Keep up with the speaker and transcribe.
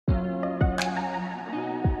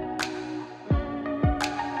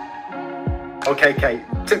Okay, Kate,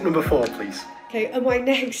 tip number 4, please. Okay, and my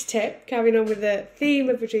next tip, carrying on with the theme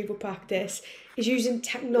of retrieval practice, is using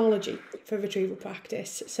technology for retrieval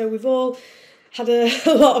practice. So we've all had a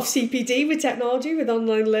lot of CPD with technology, with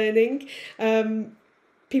online learning.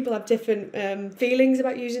 People have different feelings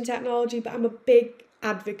about using technology, but I'm a big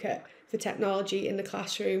advocate for technology in the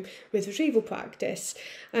classroom with retrieval practice.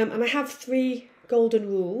 And I have 3 golden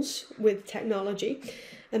rules with technology.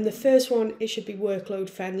 And the first one, it should be workload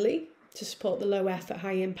friendly to support the low effort,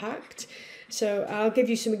 high impact. So I'll give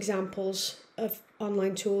you some examples of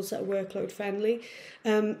online tools that are workload friendly.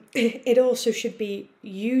 It also should be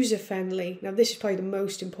user friendly. Now this is probably the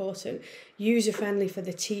most important. User friendly for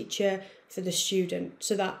the teacher, for the student,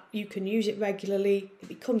 so that you can use it regularly. It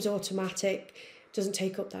becomes automatic, doesn't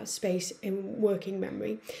take up that space in working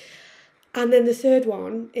memory. And then the third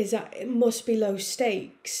one is that it must be low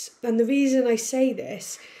stakes. And the reason I say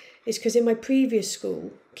this is because in my previous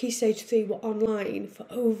school, Key Stage 3 were online for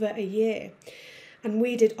over a year. And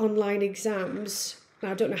we did online exams.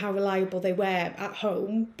 Now, I don't know how reliable they were at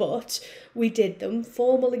home, but we did them,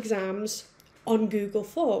 formal exams on Google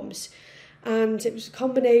Forms. And it was a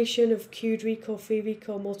combination of queued recall, free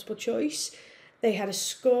recall, multiple choice. They had a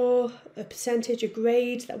score, a percentage, a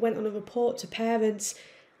grade that went on a report to parents.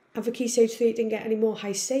 And for Key Stage 3, it didn't get any more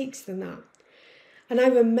high stakes than that. And I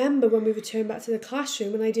remember when we returned back to the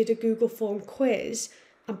classroom and I did a Google Form quiz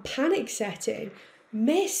and panic setting.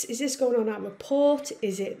 Miss, is this going on our report?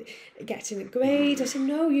 Is it getting a grade? I said,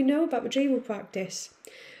 no, you know about retrieval practice.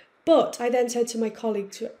 But I then said to my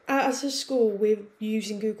colleagues, as a school, we're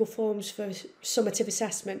using Google Forms for summative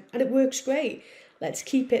assessment and it works great. Let's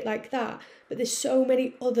keep it like that. But there's so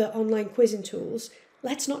many other online quizzing tools.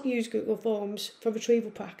 Let's not use Google Forms for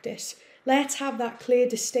retrieval practice. Let's have that clear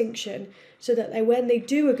distinction so that when they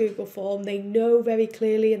do a Google form, they know very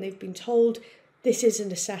clearly and they've been told this is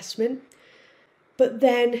an assessment. But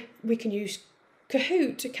then we can use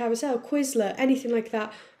Kahoot, Carousel, Quizlet, anything like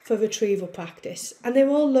that for retrieval practice. And they're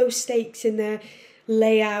all low stakes in their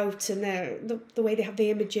layout and the way they have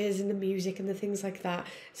the images and the music and the things like that.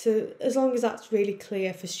 So as long as that's really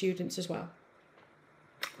clear for students as well.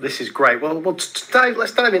 This is great. Well, let's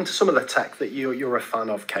dive into some of the tech that you're a fan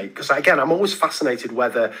of, Kate. Because again, I'm always fascinated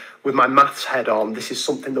whether, with my maths head on, this is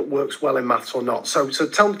something that works well in maths or not. So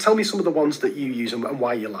tell me some of the ones that you use and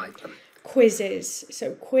why you like them. Quizzes.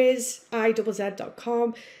 So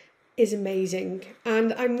quizzz.com is amazing.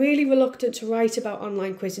 And I'm really reluctant to write about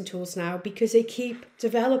online quizzing tools now because they keep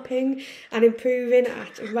developing and improving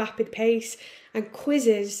at a rapid pace. And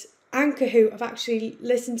Quizzes and Kahoot have actually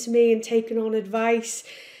listened to me and taken on advice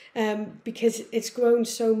because it's grown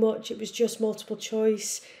so much. It was just multiple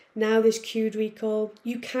choice. Now there's queued recall.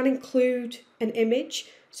 You can include an image.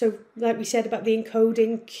 So like we said about the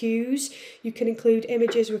encoding cues, you can include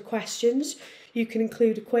images with questions. You can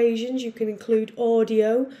include equations. You can include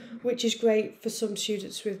audio, which is great for some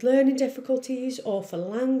students with learning difficulties or for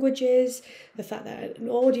languages. The fact that an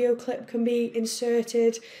audio clip can be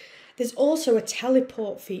inserted. There's also a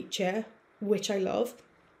teleport feature, which I love.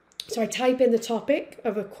 So I type in the topic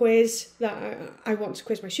of a quiz that I want to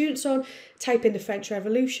quiz my students on, type in the French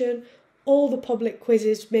Revolution. All the public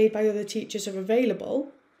quizzes made by other teachers are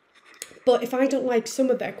available. But if I don't like some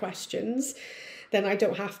of their questions, then I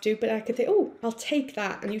don't have to. But I could think, oh, I'll take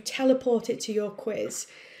that, and you teleport it to your quiz.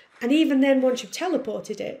 And even then, once you've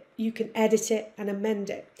teleported it, you can edit it and amend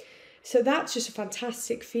it. So that's just a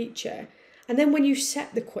fantastic feature. And then when you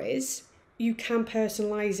set the quiz, you can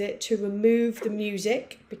personalise it to remove the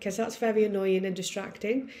music, because that's very annoying and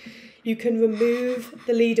distracting. You can remove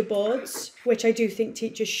the leaderboards, which I do think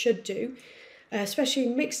teachers should do, especially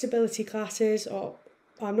in mixed ability classes, or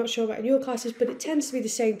I'm not sure about in your classes, but it tends to be the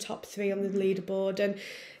same top 3 on the leaderboard. And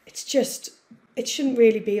it's just, it shouldn't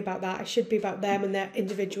really be about that. It should be about them and their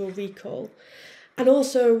individual recall. And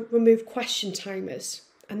also remove question timers.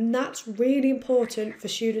 And that's really important for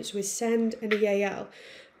students with SEND and EAL,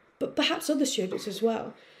 but perhaps other students as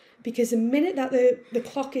well. Because the minute that the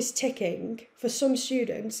clock is ticking, for some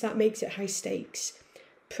students, that makes it high stakes.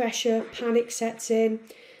 Pressure, panic sets in.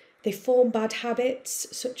 They form bad habits,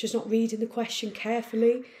 such as not reading the question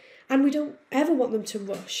carefully. And we don't ever want them to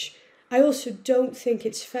rush. I also don't think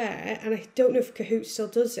it's fair, and I don't know if Kahoot still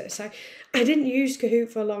does this. I didn't use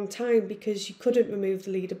Kahoot for a long time because you couldn't remove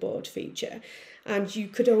the leaderboard feature. And you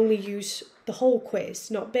could only use the whole quiz,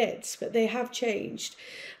 not bits, but they have changed.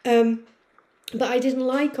 But I didn't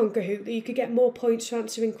like on Kahoot that you could get more points for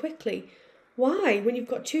answering quickly. Why? When you've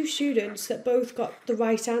got 2 students that both got the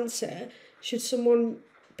right answer, should someone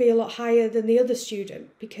be a lot higher than the other student?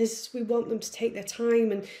 Because we want them to take their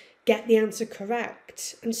time and get the answer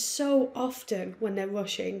correct. And so often when they're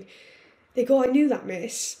rushing, They go, I knew that,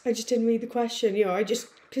 miss. I just didn't read the question.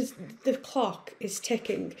 Because the clock is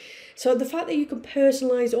ticking. So the fact that you can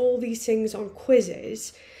personalise all these things on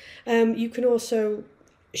quizzes, you can also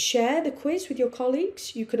share the quiz with your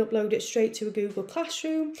colleagues. You can upload it straight to a Google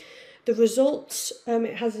Classroom. The results,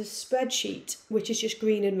 it has a spreadsheet, which is just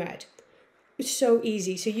green and red. It's so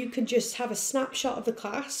easy. So you can just have a snapshot of the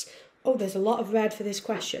class. Oh, there's a lot of red for this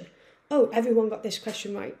question. Oh, everyone got this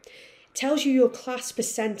question right. It tells you your class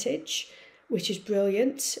percentage, which is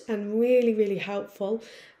brilliant and really, really helpful.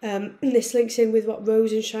 This links in with what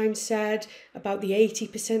Rosenshine said about the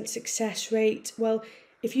 80% success rate. Well,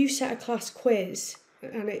 if you set a class quiz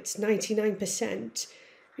and it's 99%,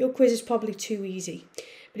 your quiz is probably too easy.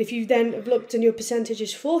 But if you then have looked and your percentage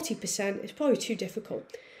is 40%, it's probably too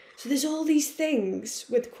difficult. So there's all these things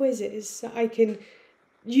with quizzes that I can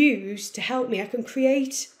use to help me. I can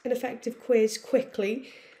create an effective quiz quickly.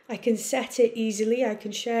 I can set it easily. I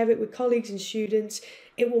can share it with colleagues and students.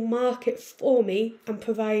 It will mark it for me and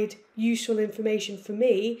provide useful information for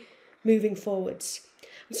me moving forwards.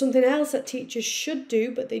 And something else that teachers should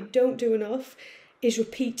do, but they don't do enough, is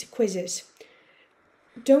repeat quizzes.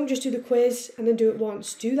 Don't just do the quiz and then do it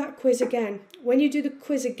once. Do that quiz again. When you do the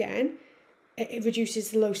quiz again, it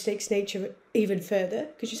reduces the low stakes nature even further,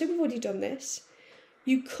 because you say, we've already done this.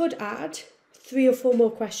 You could add 3 or 4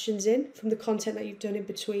 more questions in from the content that you've done in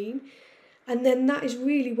between. And then that is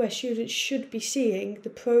really where students should be seeing the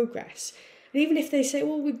progress. And even if they say,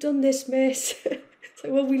 well, we've done this, miss, so,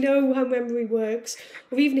 well, we know how memory works.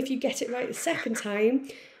 Or even if you get it right the second time,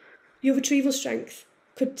 your retrieval strength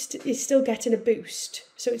is still getting a boost.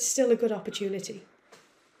 So it's still a good opportunity.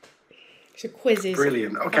 So quizzes.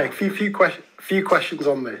 Brilliant. Okay, few questions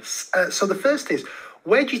on this. So the first is,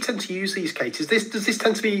 where do you tend to use these, Kate? Does this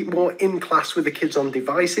tend to be more in class with the kids on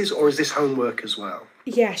devices, or is this homework as well?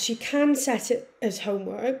 Yes, you can set it as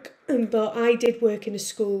homework, but I did work in a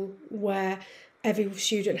school where every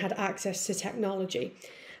student had access to technology.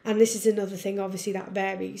 And this is another thing, obviously, that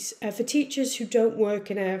varies. For teachers who don't work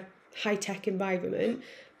in a high-tech environment,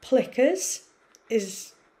 Plickers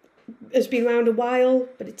has been around a while,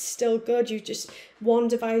 but it's still good. You just, one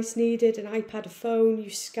device needed, an iPad, a phone, you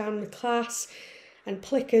scan the class. And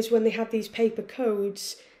Plickers, when they have these paper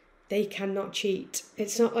codes, they cannot cheat.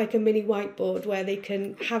 It's not like a mini whiteboard where they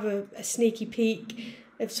can have a sneaky peek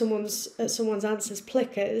if someone's answers.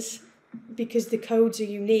 Plickers, because the codes are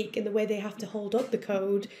unique and the way they have to hold up the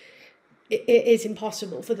code, it is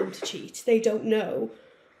impossible for them to cheat. They don't know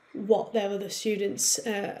what their other students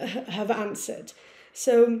have answered.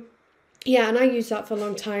 So, yeah, and I used that for a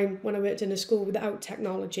long time when I worked in a school without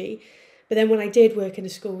technology. But then when I did work in a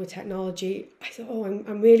school with technology, I thought,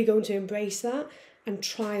 I'm really going to embrace that and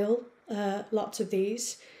trial lots of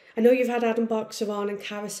these. I know you've had Adam Boxer on, and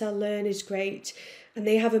Carousel Learn is great, and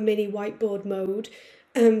they have a mini whiteboard mode.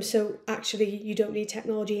 So actually you don't need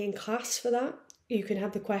technology in class for that. You can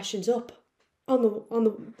have the questions up on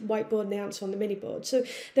the whiteboard and the answer on the mini board. So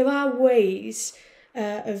there are ways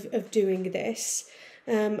of doing this.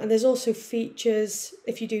 And there's also features,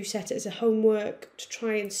 if you do set it as a homework, to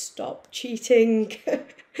try and stop cheating,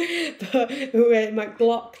 but where it might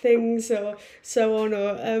block things or so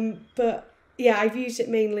on. But yeah, I've used it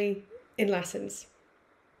mainly in lessons.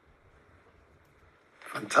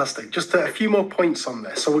 Fantastic. Just a few more points on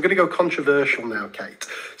this. So we're going to go controversial now, Kate.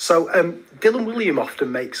 So Dylan William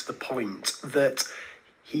often makes the point that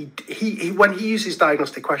he when he uses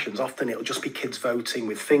diagnostic questions, often it'll just be kids voting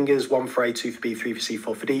with fingers, 1 for A, 2 for B, 3 for C,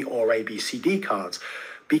 4 for D, or A, B, C, D cards,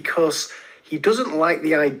 because he doesn't like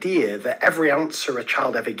the idea that every answer a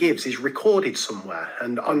child ever gives is recorded somewhere.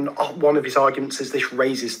 And on one of his arguments is this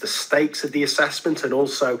raises the stakes of the assessment, and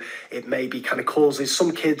also it maybe kind of causes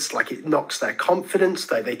some kids, like it knocks their confidence.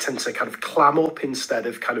 They tend to kind of clam up instead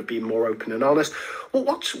of kind of being more open and honest. Well,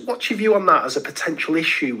 what's your view on that as a potential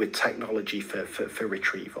issue with technology for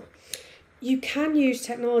retrieval? You can use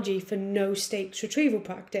technology for no stakes retrieval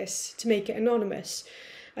practice to make it anonymous.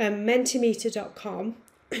 Mentimeter.com.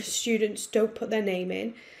 Students don't put their name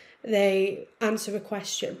in, they answer a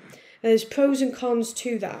question. And there's pros and cons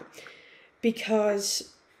to that,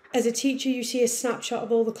 because as a teacher you see a snapshot of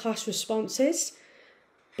all the class responses,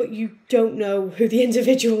 but you don't know who the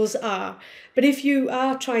individuals are. But if you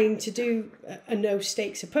are trying to do a no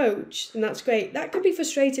stakes approach, then that's great. That could be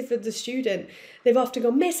frustrating for the student. They've often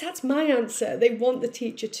gone, miss, that's my answer. They want the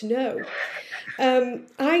teacher to know.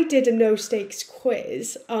 I did a no stakes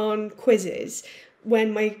quiz on quizzes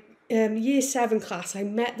when my year 7 class, I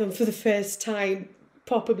met them for the first time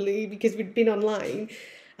properly because we'd been online,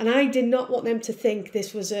 and I did not want them to think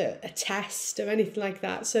this was a test or anything like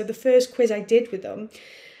that. So the first quiz I did with them,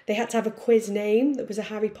 they had to have a quiz name that was a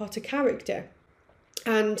Harry Potter character.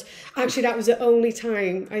 And actually that was the only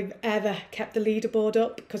time I've ever kept the leaderboard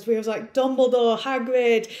up, because we was like Dumbledore,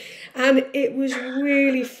 Hagrid, and it was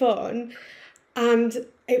really fun. And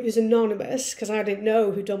it was anonymous because I didn't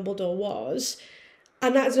know who Dumbledore was.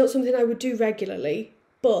 And that's not something I would do regularly,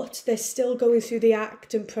 but they're still going through the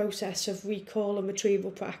act and process of recall and retrieval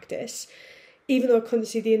practice. Even though I couldn't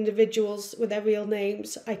see the individuals with their real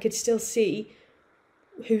names, I could still see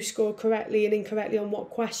who scored correctly and incorrectly on what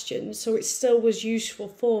questions. So it still was useful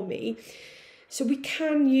for me. So we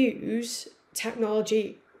can use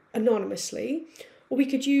technology anonymously, or we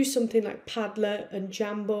could use something like Padlet and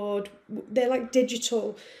Jamboard. They're like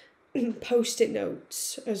digital post-it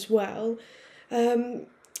notes as well.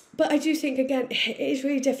 But I do think, again, it is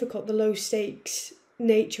really difficult, the low stakes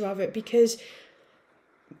nature of it, because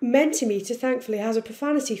Mentimeter thankfully has a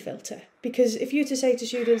profanity filter. Because if you were to say to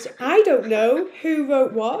students, I don't know who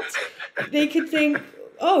wrote what, they could think,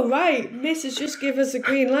 oh, right, Miss has just given us a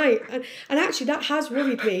green light. And actually that has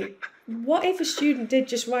worried me. What if a student did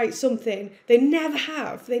just write something? They never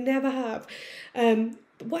have. But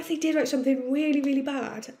what if they did write something really, really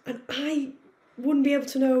bad and I wouldn't be able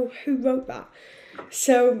to know who wrote that?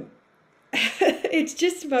 So it's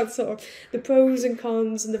just about sort of the pros and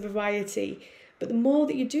cons and the variety. But the more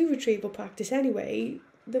that you do retrieval practice anyway,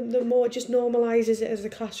 the more it just normalises it as a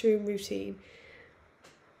classroom routine.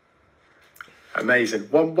 Amazing.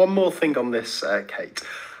 One more thing on this, Kate.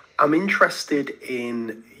 I'm interested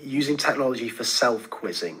in using technology for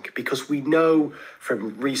self-quizzing, because we know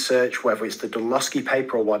from research, whether it's the Dunlosky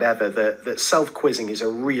paper or whatever, that self-quizzing is a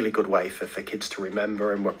really good way for kids to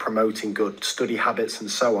remember, and we're promoting good study habits and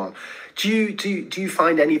so on. Do you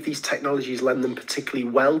find any of these technologies lend them particularly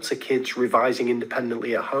well to kids revising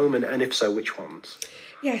independently at home, and if so, which ones?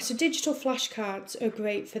 Yeah, so digital flashcards are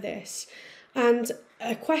great for this. And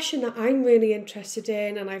a question that I'm really interested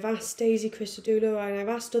in, and I've asked Daisy Christodoulou and I've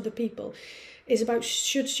asked other people, is about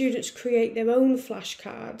should students create their own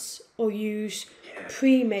flashcards or use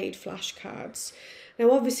pre-made flashcards.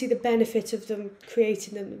 Now, obviously, the benefit of them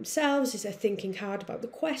creating them themselves is they're thinking hard about the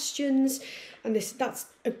questions, and that's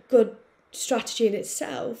a good strategy in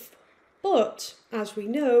itself. But, as we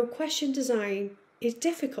know, question design is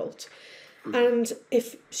difficult. And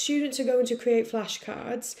if students are going to create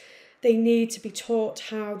flashcards, they need to be taught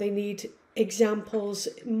how, they need examples,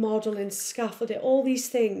 modelling, scaffolding, all these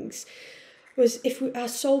things. Whereas if our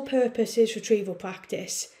sole purpose is retrieval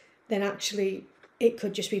practice, then actually it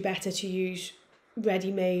could just be better to use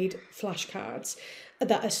ready-made flashcards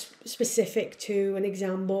that are specific to an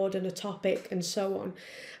exam board and a topic and so on.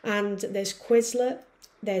 And there's Quizlet,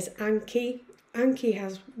 there's Anki. Anki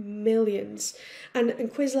has millions, and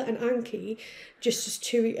Quizlet and Anki, just as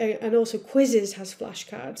two, and also Quizzes has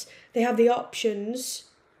flashcards. They have the options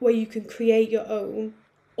where you can create your own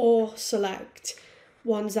or select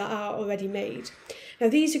ones that are already made. Now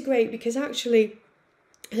these are great because actually,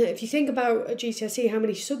 if you think about a GCSE, how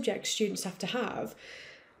many subjects students have to have,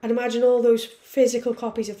 and imagine all those physical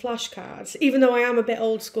copies of flashcards. Even though I am a bit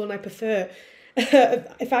old school and I prefer,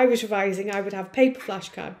 if I was revising, I would have paper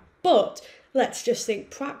flashcard, but let's just think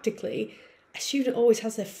practically, a student always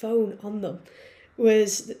has their phone on them,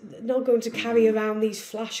 whereas they're not going to carry around these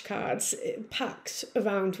flashcards, packs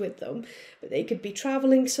around with them, but they could be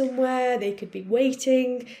travelling somewhere, they could be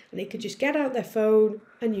waiting, and they could just get out their phone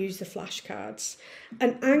and use the flashcards.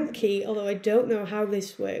 And Anki, although I don't know how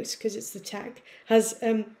this works because it's the tech, has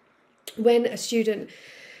when a student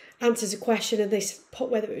answers a question and they put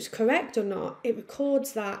whether it was correct or not, it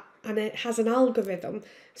records that and it has an algorithm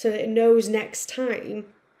so that it knows next time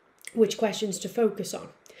which questions to focus on.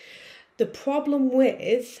 The problem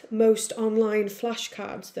with most online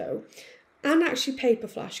flashcards though, and actually paper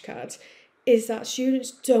flashcards, is that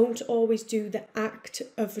students don't always do the act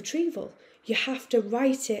of retrieval. You have to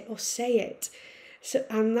write it or say it. So,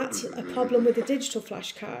 and that's a problem with the digital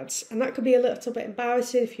flashcards. And that could be a little bit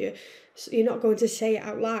embarrassing if you're not going to say it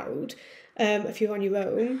out loud, if you're on your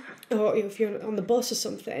own or if you're on the bus or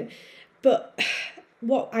something. But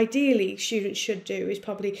what ideally students should do is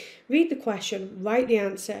probably read the question, write the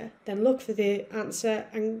answer, then look for the answer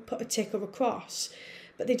and put a tick or a cross.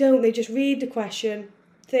 But they don't, they just read the question,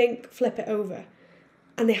 think, flip it over.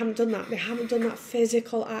 And they haven't done that. They haven't done that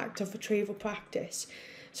physical act of retrieval practice.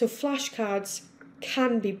 So flashcards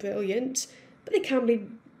can be brilliant, but they can be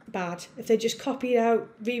bad if they just copy it out,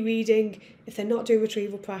 rereading, if they're not doing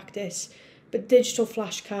retrieval practice. But digital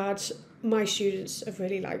flashcards, my students have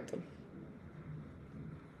really liked them.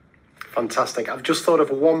 Fantastic. I've just thought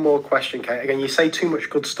of one more question, Kate. Again, you say too much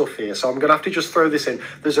good stuff here, so I'm going to have to just throw this in.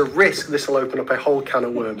 There's a risk this will open up a whole can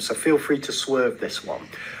of worms, so feel free to swerve this one.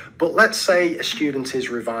 But let's say a student is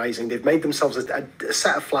revising. They've made themselves a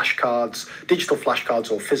set of flashcards, digital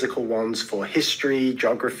flashcards or physical ones for history,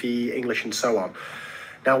 geography, English, and so on.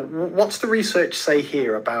 Now, what's the research say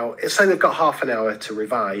here about, say they've got half an hour to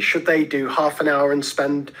revise, should they do half an hour and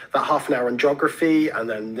spend that half an hour on geography, and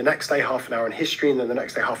then the next day half an hour on history, and then the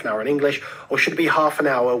next day half an hour on English, or should it be half an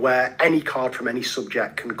hour where any card from any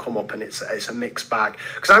subject can come up and it's a mixed bag?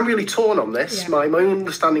 Because I'm really torn on this. Yeah. My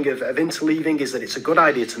understanding of interleaving is that it's a good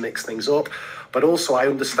idea to mix things up, but also I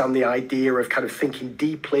understand the idea of kind of thinking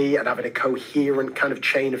deeply and having a coherent kind of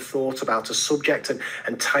chain of thought about a subject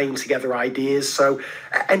and tying together ideas. So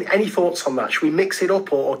any thoughts on that? Should we mix it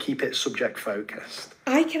up or keep it subject focused?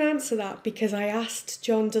 I can answer that because I asked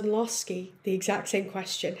John Dunlosky the exact same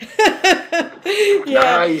question.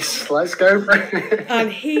 Nice, let's go.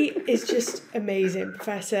 And he is just amazing,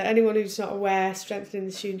 Professor. Anyone who's not aware, strengthening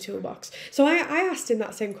the student toolbox. So I asked him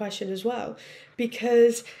that same question as well,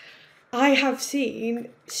 because I have seen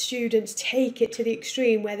students take it to the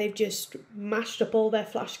extreme where they've just mashed up all their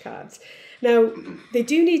flashcards. Now, they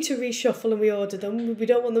do need to reshuffle and reorder them. We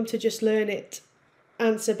don't want them to just learn it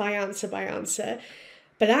answer by answer by answer.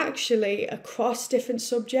 But actually, across different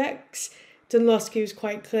subjects, Dunlosky was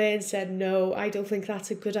quite clear and said, no, I don't think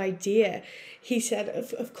that's a good idea. He said,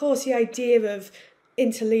 of course, the idea of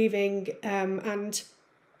interleaving and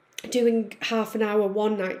doing half an hour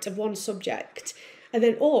one night of one subject, and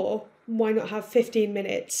then, or why not have 15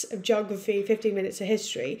 minutes of geography, 15 minutes of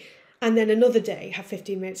history, and then another day have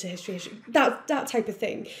 15 minutes of history, that type of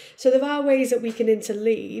thing. So there are ways that we can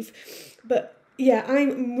interleave, but yeah,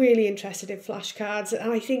 I'm really interested in flashcards,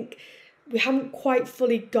 and I think we haven't quite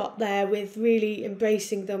fully got there with really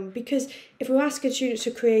embracing them, because if we're asking students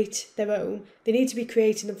to create their own, they need to be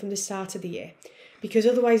creating them from the start of the year, because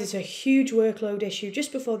otherwise it's a huge workload issue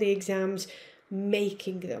just before the exams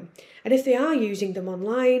making them. And if they are using them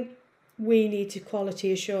online, we need to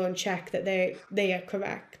quality assure and check that they are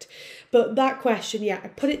correct. But that question, yeah, I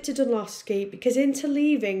put it to Dunlosky because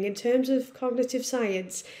interleaving, in terms of cognitive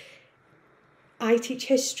science, I teach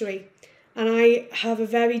history and I have a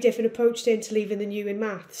very different approach to interleaving than you in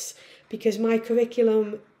maths, because my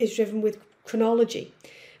curriculum is driven with chronology.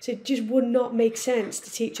 So it just would not make sense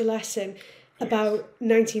to teach a lesson about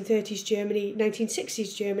 1930s Germany,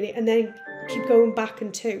 1960s Germany, and then keep going back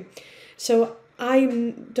and two. So I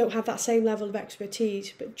don't have that same level of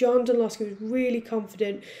expertise, but John Dunlosky was really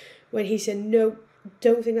confident when he said, no,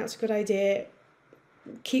 don't think that's a good idea.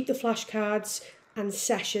 Keep the flashcards and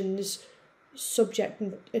sessions subject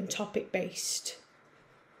and topic based.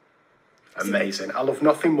 Amazing. I love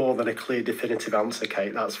nothing more than a clear, definitive answer,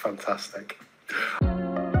 Kate. That's fantastic.